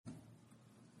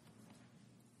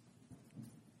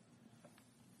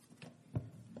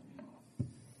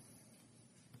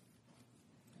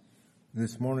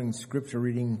This morning's scripture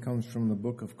reading comes from the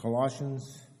book of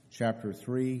Colossians, chapter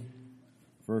 3,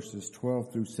 verses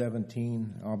 12 through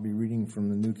 17. I'll be reading from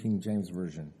the New King James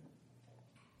Version.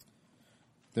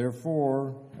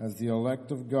 Therefore, as the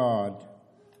elect of God,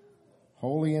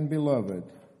 holy and beloved,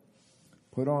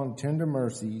 put on tender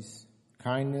mercies,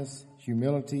 kindness,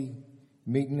 humility,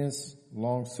 meekness,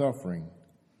 long-suffering,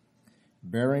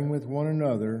 bearing with one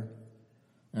another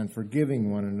and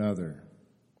forgiving one another.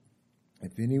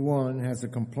 If anyone has a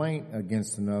complaint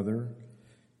against another,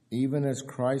 even as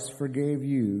Christ forgave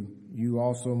you, you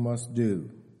also must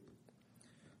do.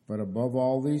 But above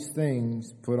all these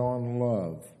things, put on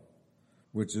love,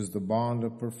 which is the bond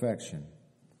of perfection.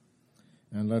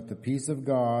 And let the peace of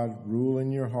God rule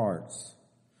in your hearts,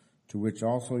 to which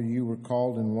also you were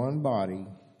called in one body,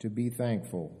 to be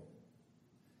thankful.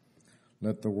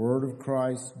 Let the word of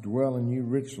Christ dwell in you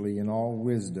richly in all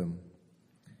wisdom,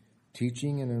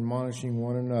 teaching and admonishing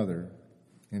one another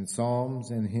in psalms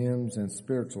and hymns and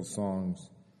spiritual songs,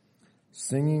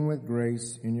 singing with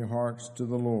grace in your hearts to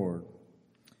the Lord.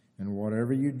 And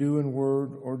whatever you do in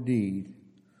word or deed,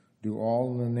 do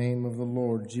all in the name of the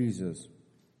Lord Jesus,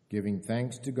 giving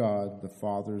thanks to God the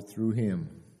Father through him.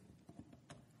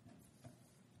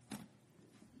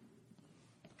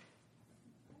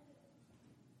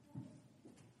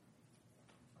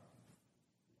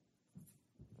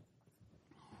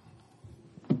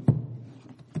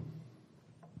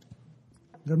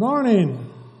 Good morning.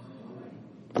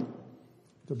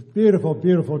 It's a beautiful,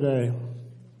 beautiful day.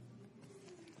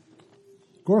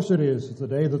 Of course it is. It's the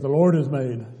day that the Lord has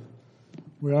made.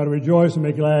 We ought to rejoice and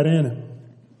be glad in it.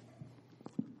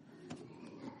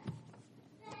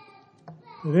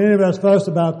 Did any of us fuss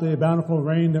about the bountiful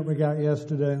rain that we got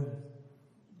yesterday?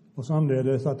 Well, some did.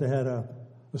 They thought they had a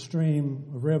stream,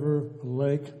 a river, a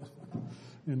lake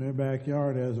in their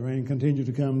backyard as the rain continued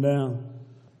to come down.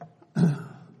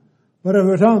 But if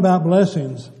we're talking about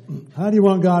blessings, how do you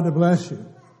want God to bless you?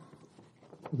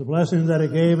 The blessings that he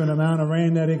gave, an amount of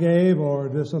rain that he gave, or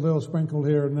just a little sprinkle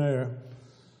here and there?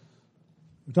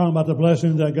 We're talking about the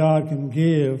blessings that God can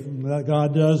give, and that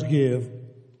God does give.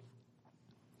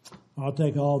 I'll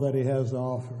take all that he has to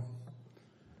offer.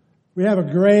 We have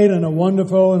a great and a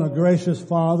wonderful and a gracious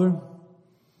Father.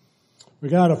 We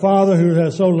got a Father who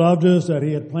has so loved us that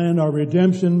he had planned our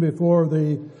redemption before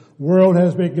the world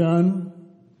has begun.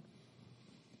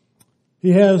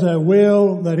 He has a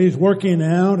will that he's working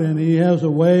out, and he has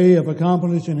a way of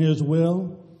accomplishing his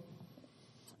will.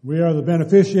 We are the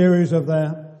beneficiaries of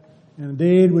that.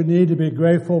 Indeed, we need to be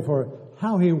grateful for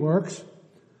how he works.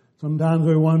 Sometimes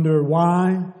we wonder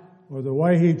why, or the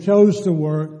way he chose to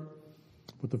work.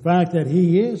 But the fact that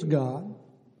he is God,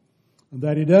 and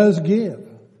that he does give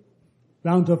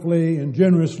bountifully and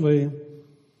generously,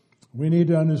 we need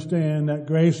to understand that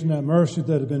grace and that mercy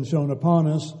that has been shown upon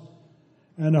us,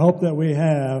 and the hope that we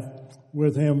have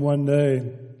with him one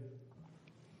day.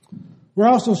 We're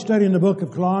also studying the book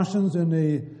of Colossians in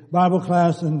the Bible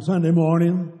class on Sunday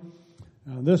morning.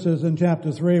 This is in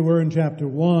chapter 3. We're in chapter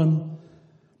 1.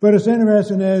 But it's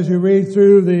interesting as you read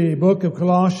through the book of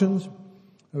Colossians.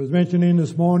 I was mentioning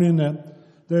this morning that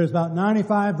there's about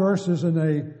 95 verses in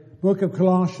the book of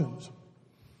Colossians.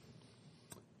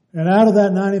 And out of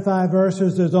that 95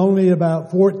 verses, there's only about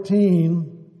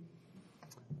 14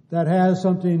 that has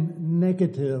something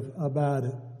negative about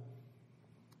it.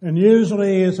 And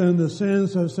usually it's in the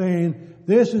sense of saying,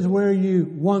 this is where you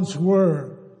once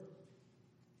were,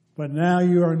 but now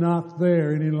you are not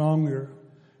there any longer.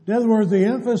 In other words, the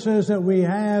emphasis that we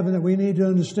have and that we need to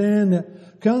understand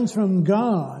that comes from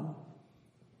God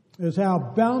is how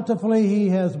bountifully he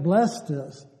has blessed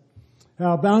us,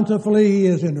 how bountifully he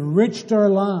has enriched our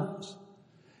lives,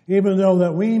 even though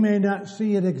that we may not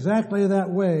see it exactly that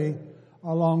way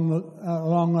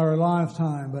along our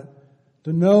lifetime, but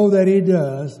to know that he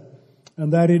does,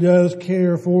 and that he does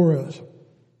care for us.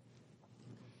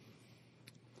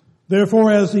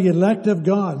 Therefore, as the elect of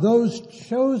God, those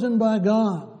chosen by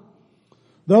God,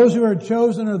 those who are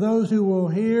chosen are those who will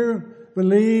hear,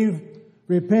 believe,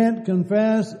 repent,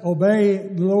 confess, obey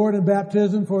the Lord in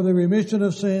baptism for the remission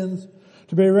of sins,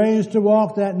 to be raised to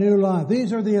walk that new life.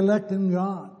 These are the elect in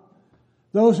God.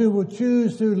 Those who will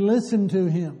choose to listen to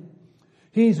him.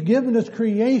 He's given us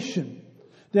creation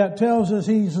that tells us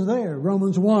he's there.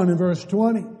 Romans 1 and verse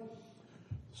 20.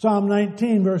 Psalm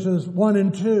 19 verses 1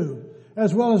 and 2.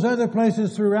 As well as other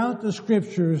places throughout the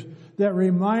scriptures that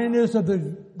remind us of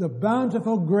the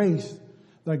bountiful grace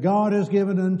that God has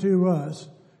given unto us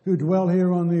who dwell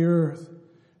here on the earth.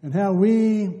 And how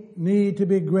we need to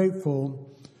be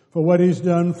grateful for what he's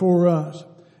done for us.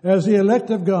 As the elect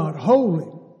of God,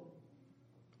 holy,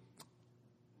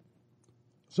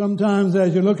 Sometimes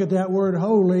as you look at that word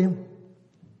holy,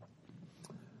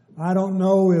 I don't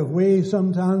know if we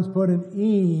sometimes put an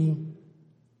E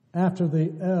after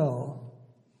the L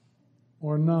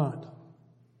or not.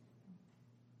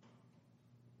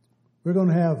 We're going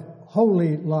to have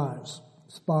holy lives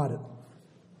spotted.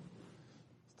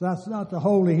 That's not the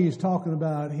holy he's talking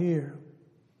about here.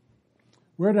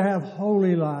 We're to have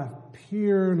holy life,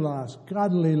 pure lives,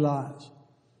 godly lives.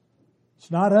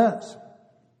 It's not us.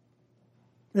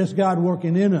 It's God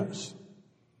working in us.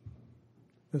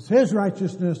 It's His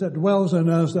righteousness that dwells in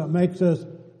us that makes us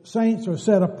saints or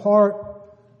set apart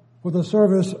for the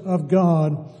service of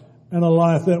God and a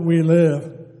life that we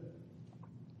live.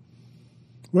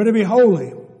 We're to be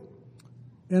holy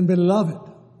and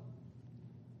beloved.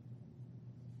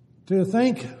 To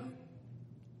think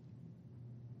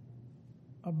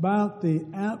about the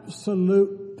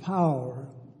absolute power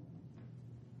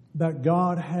that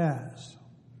God has.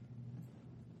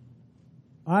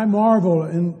 I marvel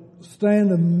and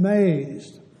stand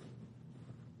amazed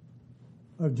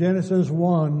of Genesis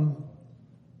 1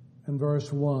 and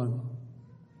verse 1.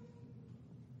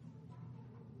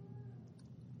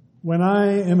 When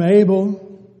I am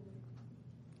able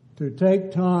to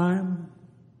take time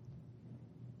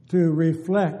to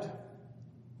reflect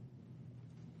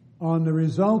on the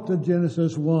result of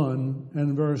Genesis 1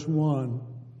 and verse 1,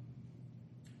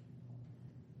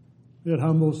 it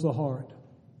humbles the heart.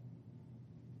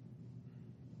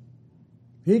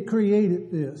 He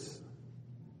created this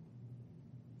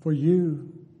for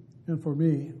you and for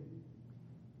me.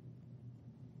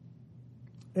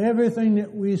 Everything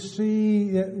that we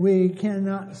see that we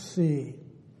cannot see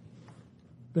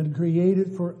been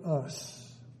created for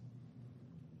us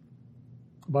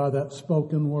by that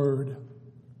spoken word.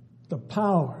 The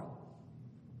power.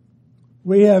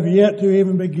 We have yet to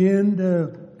even begin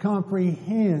to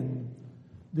comprehend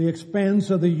the expanse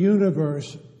of the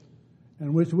universe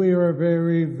in which we are a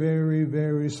very, very,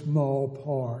 very small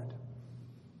part.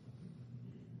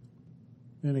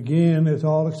 And again, it's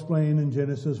all explained in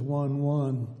Genesis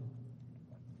 1:1.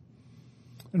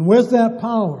 And with that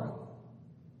power,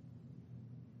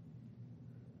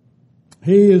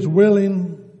 He is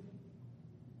willing,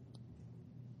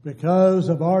 because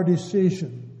of our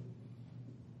decision,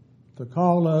 to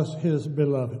call us His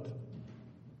beloved.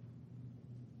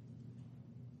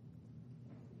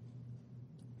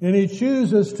 And He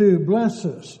chooses to bless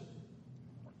us.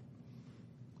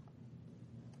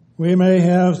 We may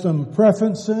have some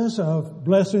preferences of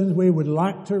blessings we would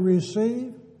like to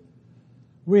receive.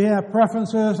 We have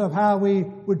preferences of how we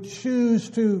would choose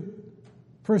to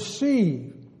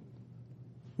perceive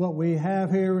what we have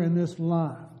here in this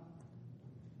life.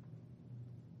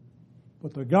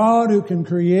 But the God who can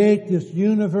create this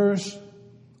universe,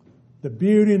 the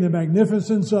beauty and the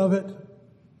magnificence of it,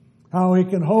 how He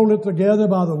can hold it together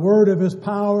by the word of His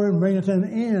power and bring it to an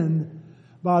end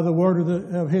by the word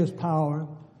of His power,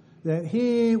 that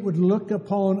He would look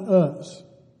upon us,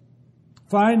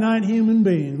 finite human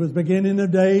beings with beginning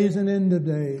of days and end of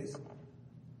days,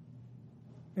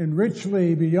 and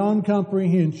richly beyond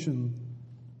comprehension,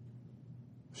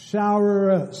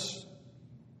 shower us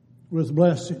with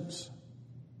blessings.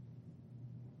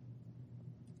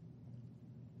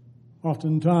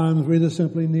 Oftentimes we just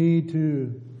simply need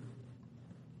to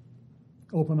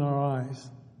open our eyes.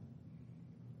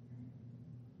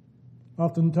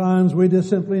 Oftentimes we just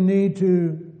simply need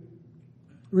to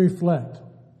reflect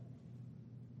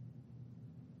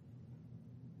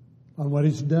on what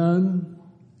He's done,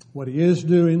 what He is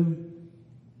doing,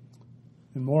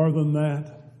 and more than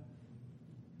that,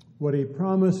 what He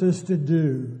promises to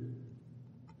do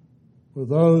for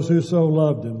those who so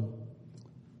loved Him,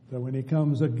 that when He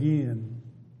comes again,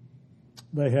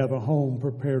 they have a home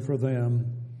prepared for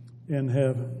them in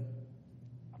heaven.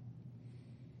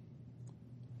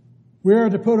 We are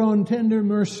to put on tender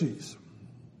mercies.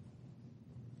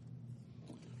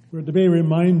 We're to be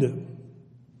reminded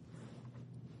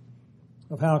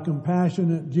of how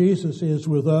compassionate Jesus is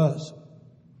with us.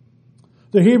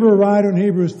 The Hebrew writer in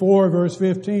Hebrews 4 verse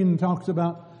 15 talks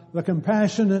about the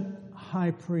compassionate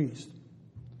high priest.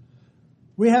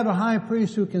 We have a high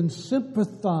priest who can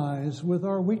sympathize with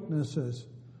our weaknesses.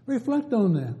 Reflect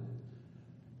on that.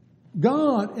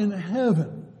 God in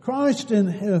heaven, Christ in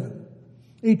heaven,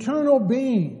 eternal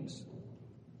beings,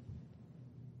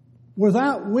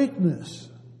 without weakness,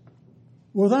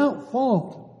 without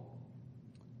fault,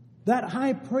 that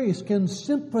high priest can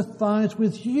sympathize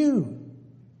with you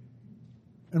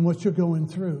and what you're going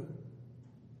through.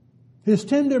 His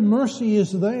tender mercy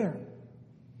is there.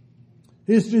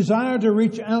 His desire to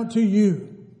reach out to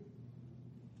you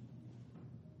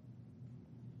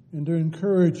and to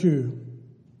encourage you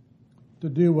to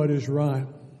do what is right.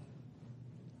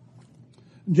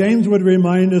 James would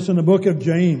remind us in the book of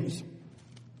James,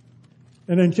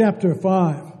 and in chapter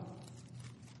 5,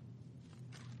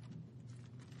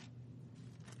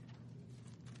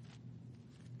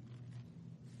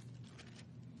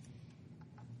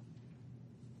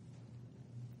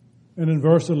 and in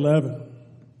verse 11,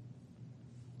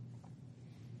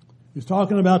 he's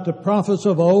talking about the prophets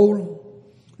of old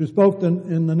who spoke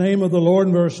in the name of the Lord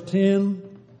in verse 10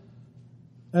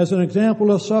 as an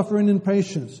example of suffering and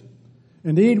patience.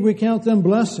 Indeed, we count them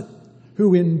blessed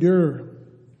who endure.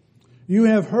 You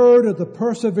have heard of the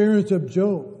perseverance of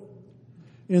Job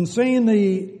in seeing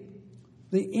the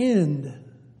end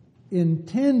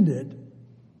intended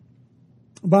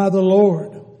by the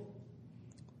Lord,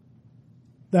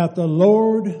 that the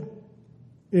Lord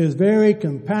is very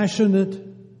compassionate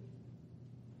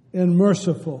and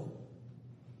merciful.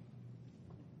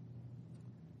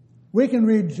 We can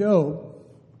read Job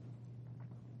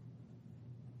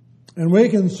and we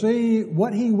can see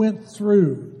what he went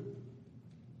through.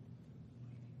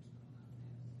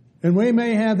 And we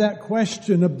may have that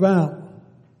question about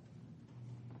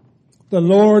the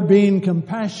Lord being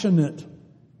compassionate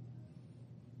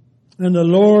and the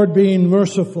Lord being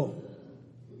merciful.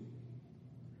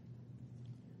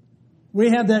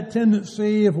 We have that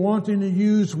tendency of wanting to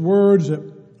use words that,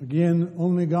 again,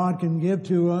 only God can give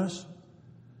to us,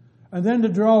 and then to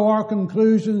draw our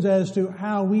conclusions as to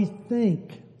how we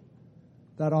think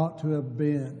that ought to have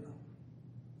been.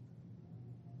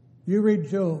 You read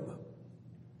Job.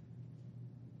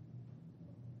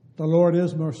 The Lord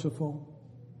is merciful.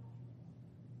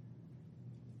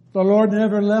 The Lord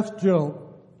never left Job.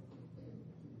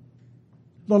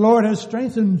 The Lord has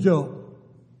strengthened Job.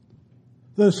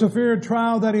 The severe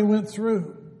trial that he went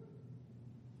through.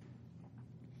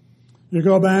 You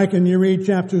go back and you read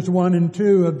chapters 1 and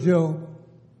 2 of Job,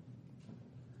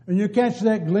 and you catch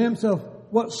that glimpse of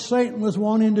what Satan was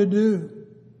wanting to do.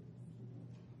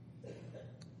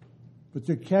 But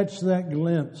you catch that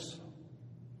glimpse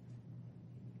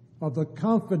of the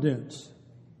confidence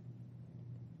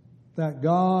that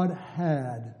God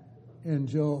had in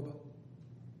Job.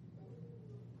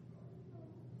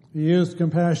 He is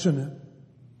compassionate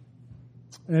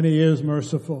and he is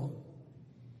merciful.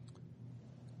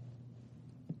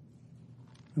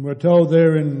 And we're told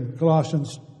there in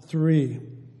Colossians 3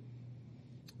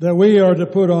 that we are to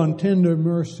put on tender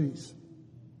mercies.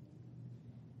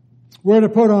 We're to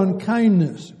put on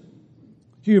kindness,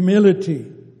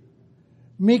 humility,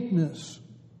 meekness,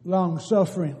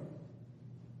 long-suffering.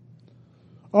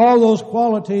 All those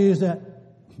qualities that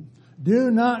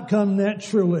do not come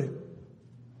naturally.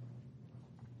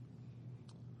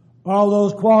 All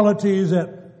those qualities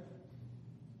that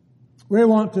we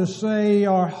want to say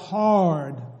are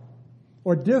hard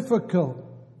or difficult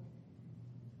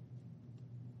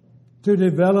to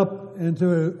develop and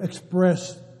to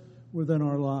express within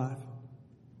our life.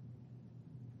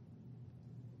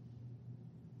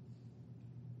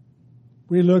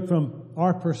 We look from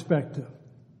our perspective,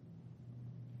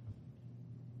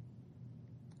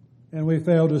 and we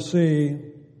fail to see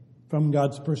from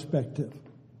God's perspective.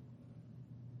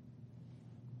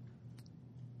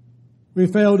 We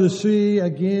fail to see,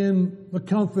 again, the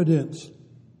confidence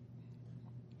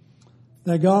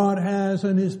that God has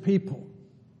in His people.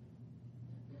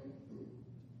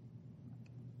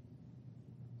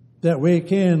 That we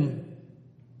can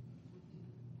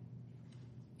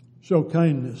show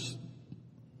kindness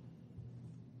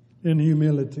and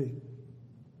humility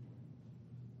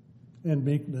and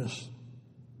meekness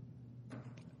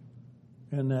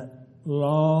and that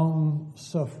long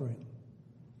suffering.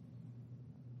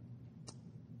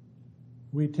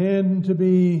 We tend to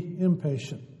be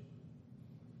impatient.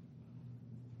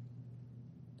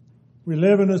 We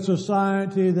live in a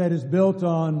society that is built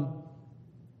on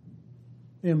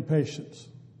impatience.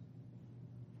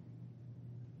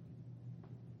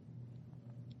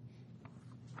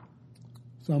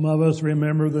 Some of us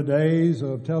remember the days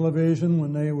of television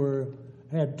when they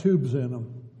had tubes in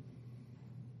them.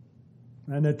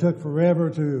 And it took forever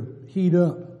to heat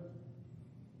up.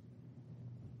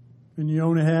 And you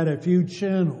only had a few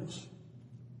channels.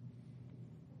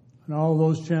 And all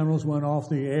those channels went off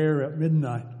the air at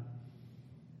midnight.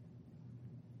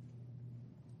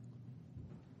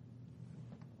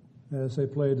 As they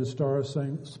played the Star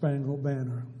Spangled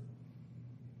Banner.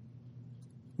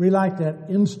 We like that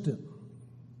instant.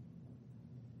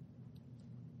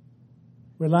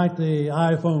 We like the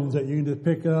iPhones that you can just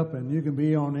pick up and you can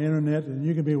be on the internet and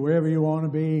you can be wherever you want to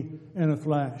be in a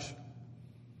flash.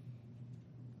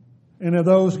 And if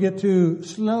those get too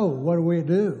slow, what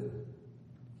do?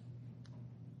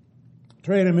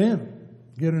 Trade them in.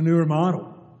 get a newer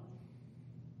model,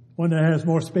 one that has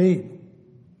more speed.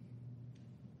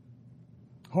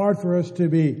 Hard for us to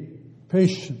be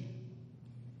patient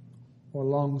or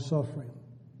long-suffering.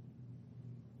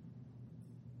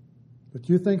 But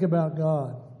you think about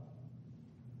God.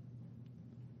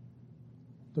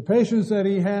 The patience that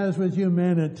He has with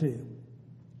humanity.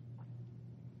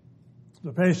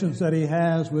 The patience that He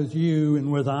has with you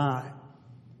and with I.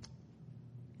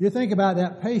 You think about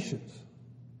that patience.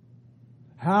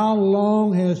 How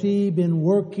long has He been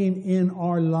working in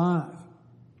our life?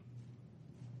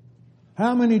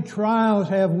 How many trials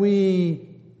have we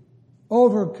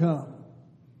overcome?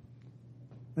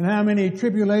 And how many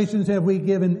tribulations have we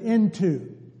given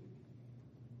into?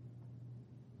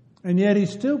 And yet He's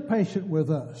still patient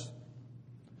with us.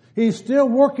 He's still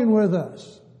working with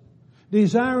us,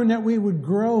 desiring that we would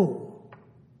grow,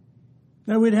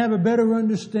 that we'd have a better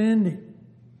understanding,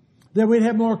 that we'd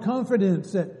have more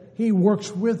confidence that He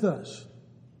works with us.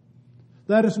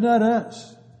 That is not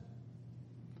us.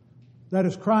 That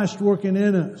is Christ working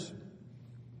in us.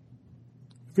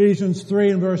 Ephesians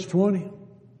 3 and verse 20.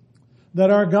 That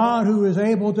our God, who is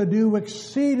able to do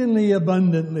exceedingly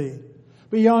abundantly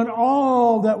beyond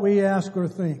all that we ask or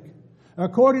think,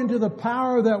 according to the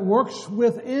power that works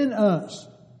within us,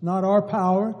 not our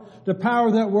power, the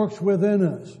power that works within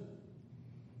us.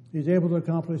 He's able to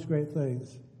accomplish great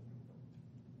things.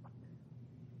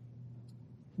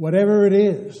 Whatever it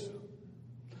is,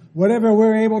 whatever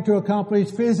we're able to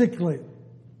accomplish physically,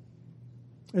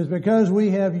 is because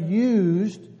we are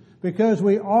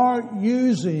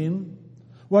using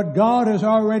what God has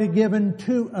already given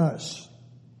to us.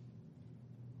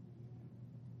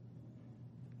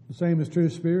 The same is true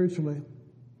spiritually.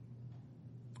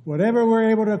 Whatever we're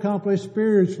able to accomplish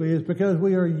spiritually is because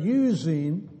we are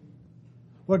using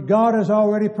what God has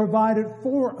already provided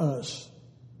for us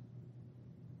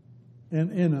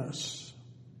and in us.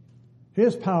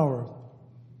 His power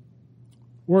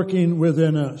working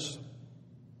within us.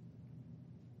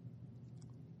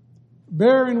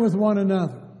 Bearing with one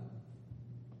another.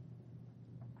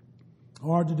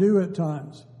 Hard to do at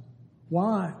times.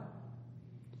 Why?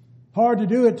 Hard to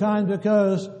do at times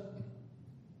because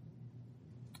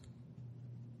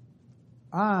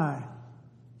I'm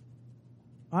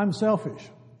selfish.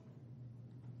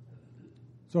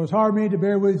 So it's hard for me to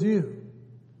bear with you.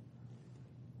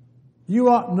 You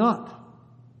ought not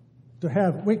to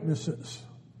have weaknesses.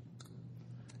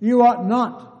 You ought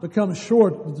not to come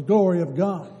short of the glory of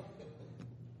God.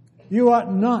 You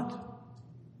ought not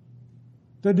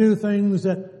to do things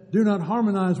that do not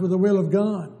harmonize with the will of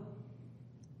God.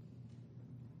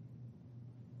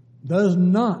 Does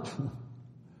not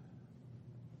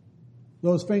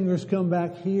those fingers come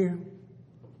back here?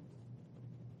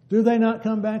 Do they not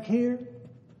come back here?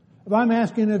 If I'm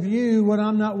asking of you what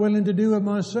I'm not willing to do of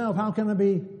myself, how can I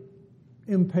be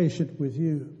impatient with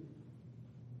you?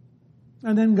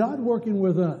 And then God working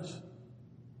with us.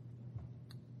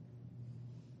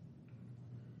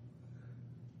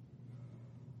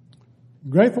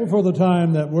 Grateful for the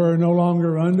time that we're no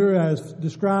longer under, as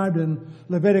described in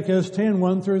Leviticus 10,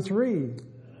 1 through 3.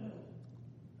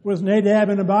 Was Nadab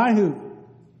and Abihu,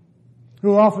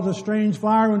 who offered a strange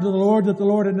fire unto the Lord that the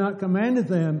Lord had not commanded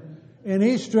them, and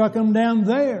He struck them down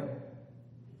there.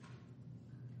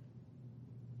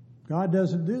 God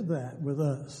doesn't do that with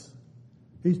us.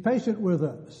 He's patient with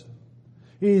us.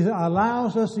 He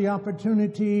allows us the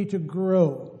opportunity to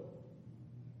grow.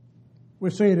 We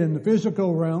see it in the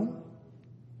physical realm.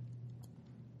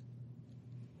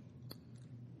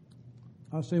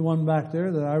 I see one back there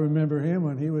that I remember him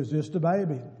when he was just a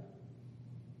baby.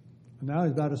 And now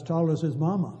he's about as tall as his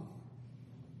mama.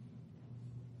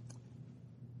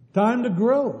 Time to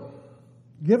grow.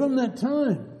 Give him that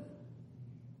time.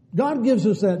 God gives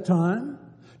us that time.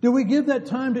 Do we give that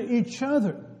time to each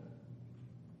other?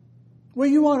 Well,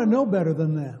 you ought to know better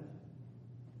than that.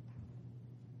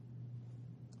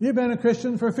 You've been a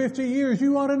Christian for 50 years.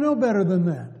 You ought to know better than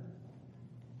that.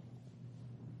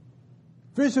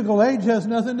 Physical age has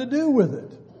nothing to do with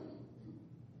it.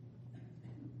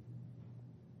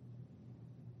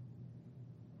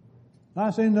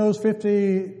 I've seen those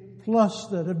 50 plus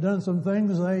that have done some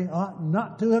things they ought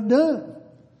not to have done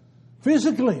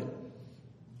physically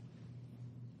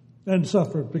and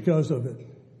suffered because of it.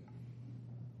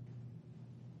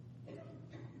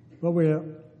 But we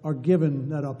are given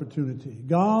that opportunity.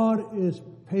 God is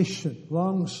patient,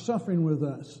 long-suffering with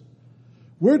us.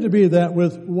 We're to be that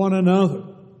with one another,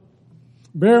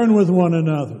 bearing with one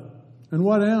another. And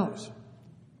what else?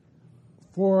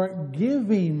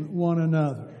 Forgiving one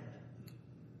another.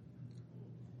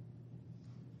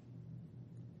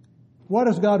 What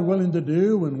is God willing to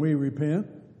do when we repent?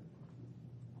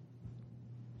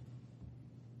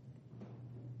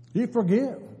 He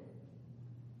forgives.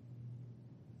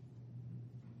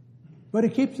 But He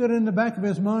keeps it in the back of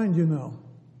His mind, you know.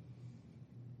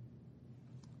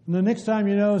 And the next time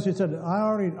He knows, He said,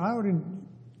 I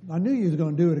knew you was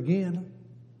going to do it again.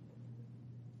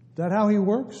 Is that how He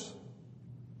works?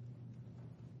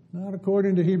 Not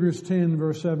according to Hebrews 10,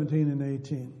 verse 17 and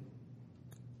 18.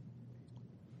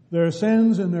 Their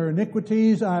sins and their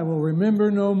iniquities I will remember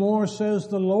no more, says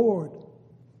the Lord.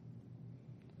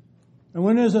 And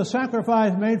when there's a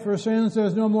sacrifice made for sins,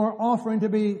 there's no more offering to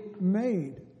be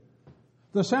made.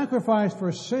 The sacrifice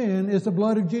for sin is the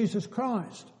blood of Jesus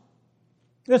Christ.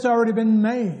 It's already been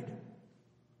made.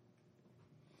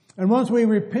 And once we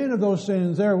repent of those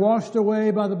sins, they're washed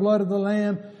away by the blood of the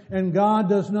Lamb, and God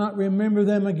does not remember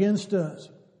them against us.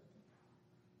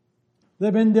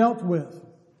 They've been dealt with.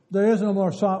 There is no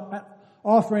more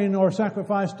offering or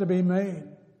sacrifice to be made.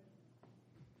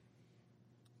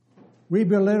 We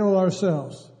belittle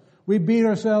ourselves. We beat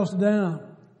ourselves down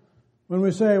when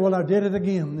we say, well, I did it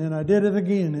again, and I did it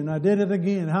again, and I did it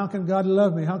again. How can God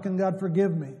love me? How can God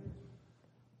forgive me?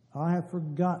 I have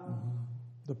forgotten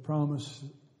the promise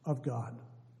of God.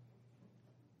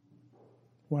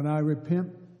 When I repent,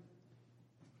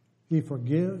 He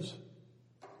forgives,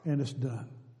 and it's done.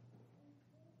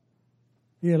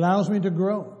 He allows me to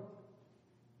grow.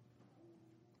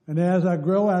 And as I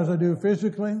grow, as I do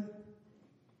physically,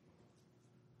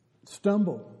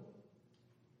 stumble.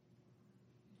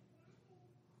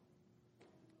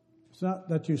 It's not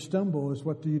that you stumble, it's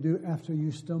what do you do after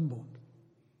you stumbled.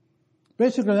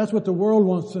 Basically, that's what the world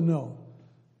wants to know.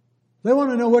 They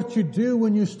want to know what you do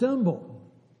when you stumble.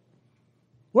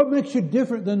 What makes you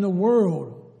different than the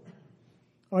world?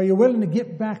 Are you willing to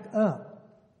get back up?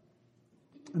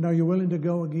 And are you willing to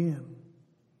go again?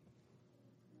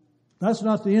 That's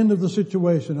not the end of the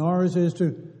situation. Ours is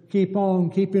to keep on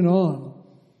keeping on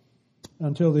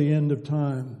until the end of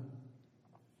time.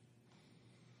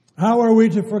 How are we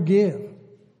to forgive?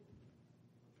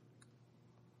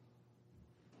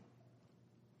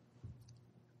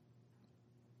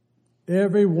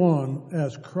 Everyone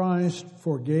as Christ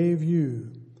forgave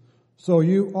you, so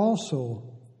you also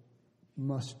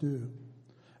must do.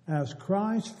 As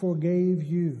Christ forgave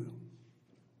you,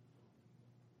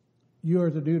 you are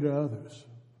to do to others.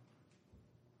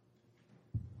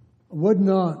 I would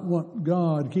not want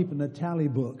God keeping a tally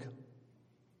book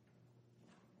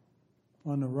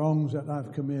on the wrongs that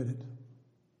I've committed.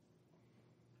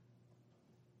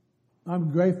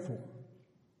 I'm grateful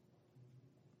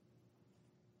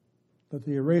that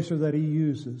the eraser that He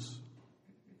uses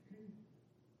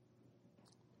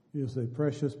is the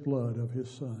precious blood of His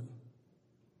Son.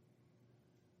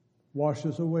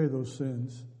 Washes away those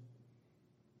sins.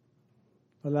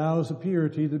 Allows the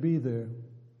purity to be there.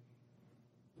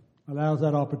 Allows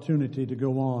that opportunity to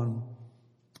go on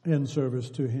in service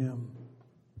to Him.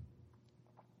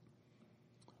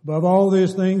 Above all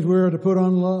these things, we are to put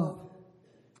on love,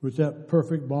 which is that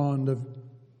perfect bond of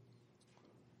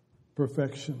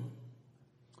perfection.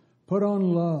 Put on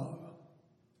love.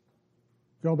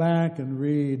 Go back and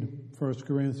read 1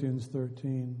 Corinthians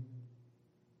 13.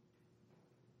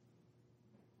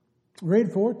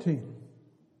 Read 14.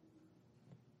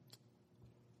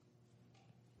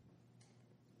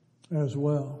 As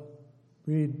well.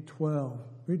 Read 12.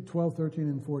 Read 12, 13,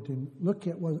 and 14. Look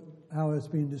at how it's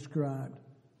being described.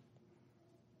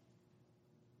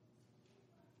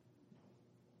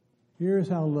 Here's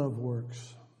how love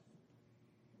works.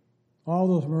 All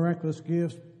those miraculous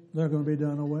gifts, they're going to be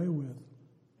done away with.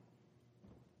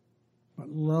 But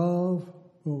love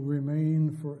will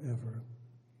remain forever.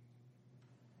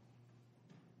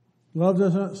 Love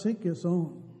does not seek its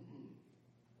own.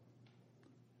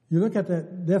 You look at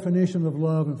that definition of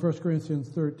love in 1 Corinthians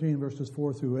 13, verses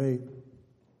 4 through 8.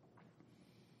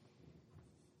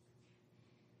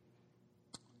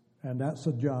 And that's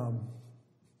a job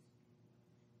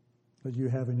that you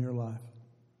have in your life.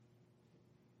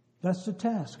 That's the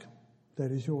task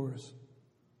that is yours.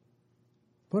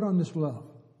 Put on this love.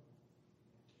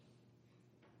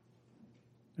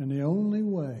 And the only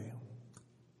way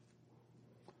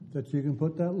that you can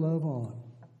put that love on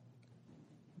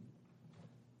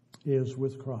is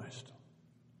with Christ.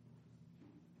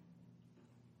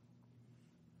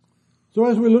 So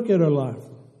as we look at our life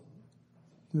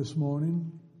this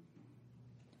morning,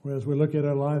 or as we look at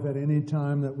our life at any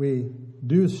time that we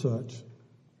do such,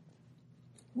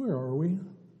 where are we?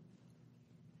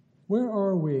 Where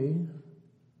are we?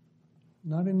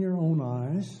 Not in your own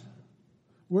eyes.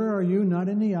 Where are you? Not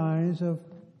in the eyes of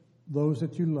those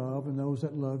that you love and those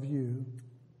that love you.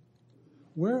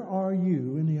 Where are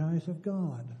you in the eyes of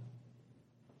God?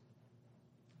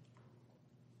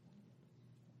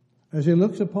 As He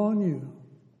looks upon you,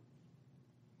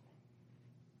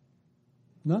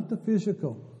 not the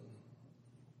physical,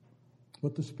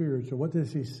 but the spiritual, what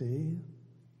does He see?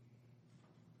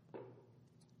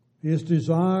 His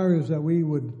desire is that we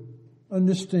would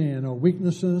understand our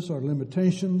weaknesses, our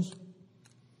limitations,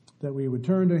 that we would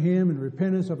turn to Him in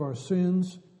repentance of our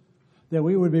sins, that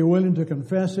we would be willing to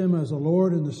confess Him as the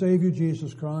Lord and the Savior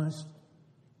Jesus Christ,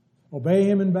 obey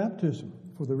Him in baptism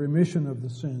for the remission of the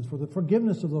sins, for the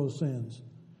forgiveness of those sins,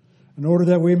 in order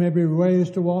that we may be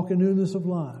raised to walk in newness of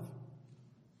life,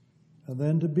 and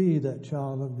then to be that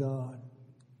child of God.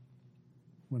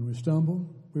 When we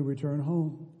stumble, we return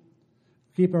home.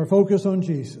 Keep our focus on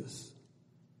Jesus.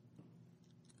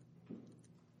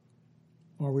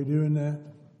 Are we doing that?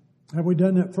 Have we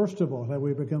done that first of all? Have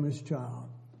we become His child?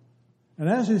 And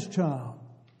as His child,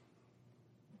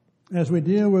 as we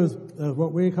deal with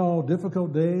what we call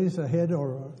difficult days ahead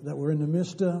or that we're in the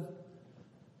midst of,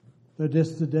 they're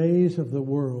just the days of the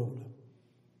world.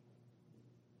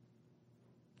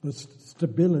 The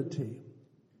stability,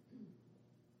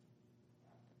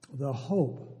 the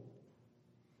hope,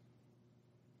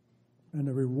 and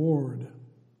the reward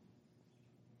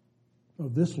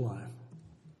of this life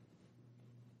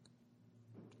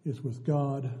is with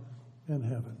God and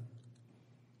heaven.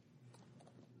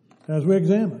 As we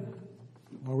examine,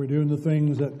 are we doing the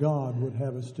things that God would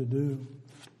have us to do?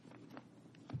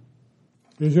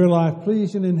 Is your life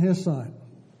pleasing in His sight?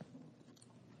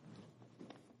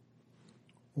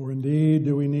 Or indeed,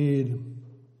 do we need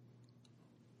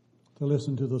to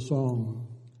listen to the song,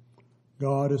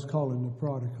 God is calling the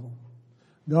prodigal.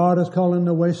 God is calling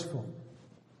the wasteful.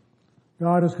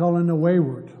 God is calling the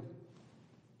wayward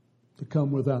to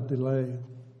come without delay.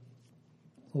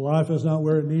 Life is not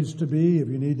where it needs to be. If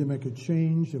you need to make a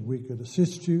change, if we could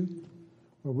assist you,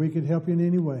 or we could help you in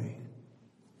any way,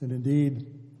 then indeed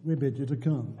we bid you to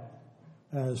come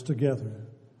as together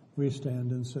we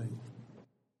stand and sing.